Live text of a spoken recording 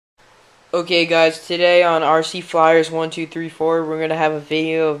Okay guys, today on RC Flyers 1234 we're gonna have a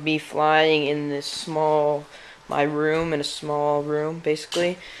video of me flying in my room, in a small room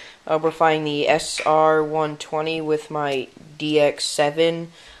basically. We're flying the SR-120 with my DX7.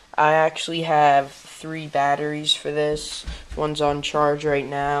 I actually have 3 batteries for this. One's on charge right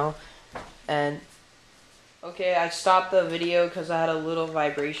now. And okay, I stopped the video because I had a little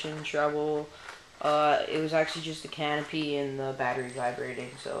vibration trouble. It was actually just the canopy and the battery vibrating,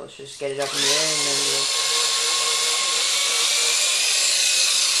 so let's just get it up in the air and then we'll...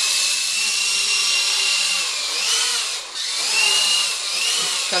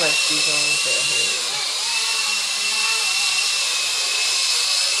 kind of squeeze on here.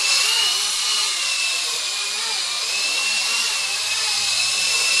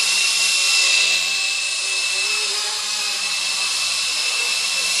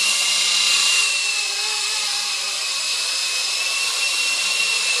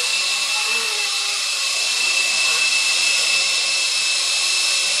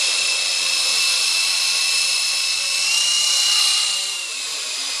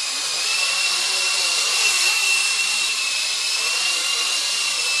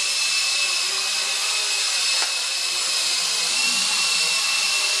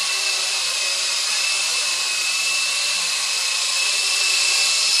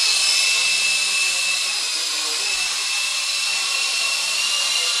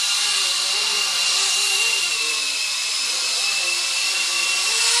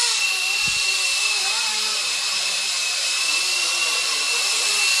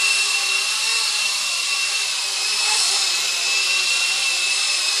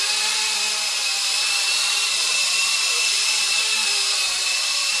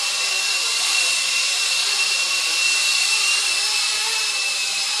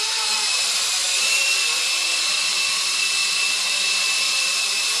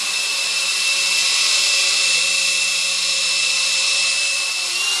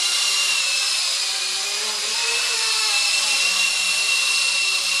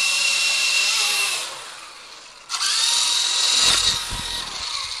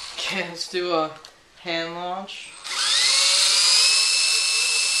 Okay, let's do a hand launch.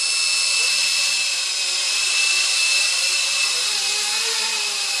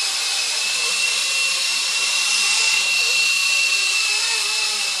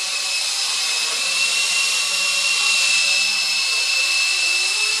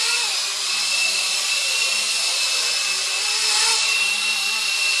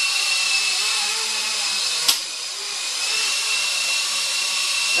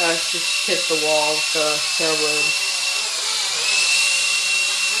 Just hit the wall with the tail blade.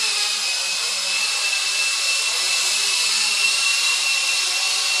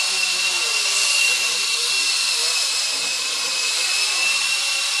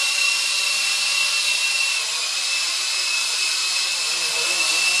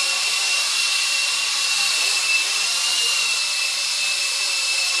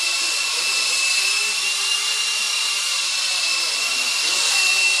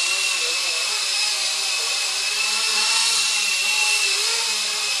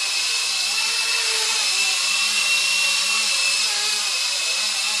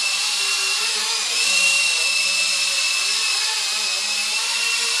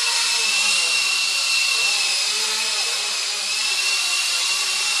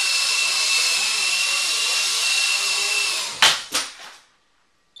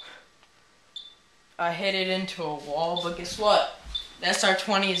 I hit it into a wall, but guess what? The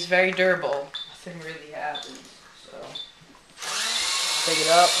SR-20 is very durable. Nothing really happens. So, pick it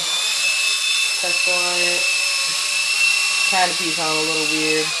up, test fly it. Canopy's on a little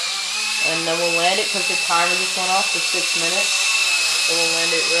weird. And then we'll land it because the timer just went off for 6 minutes. So we'll land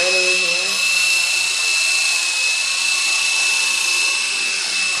it right over here.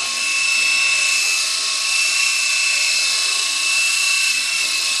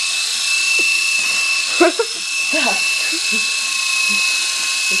 Stop.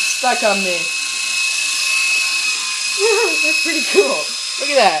 It's stuck on me. That's pretty cool. Look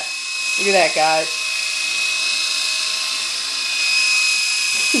at that. Look at that, guys.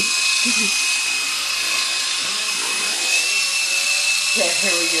 Okay,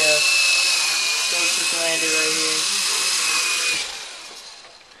 here we go. Let's just land it right here.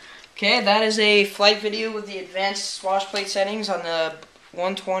 Okay, that is a flight video with the advanced swash plate settings on the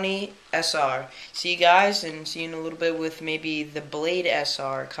 120 SR. See you guys, and see you in a little bit with maybe the Blade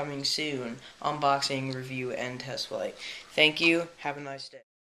SR coming soon. Unboxing, review, and test flight. Thank you. Have a nice day.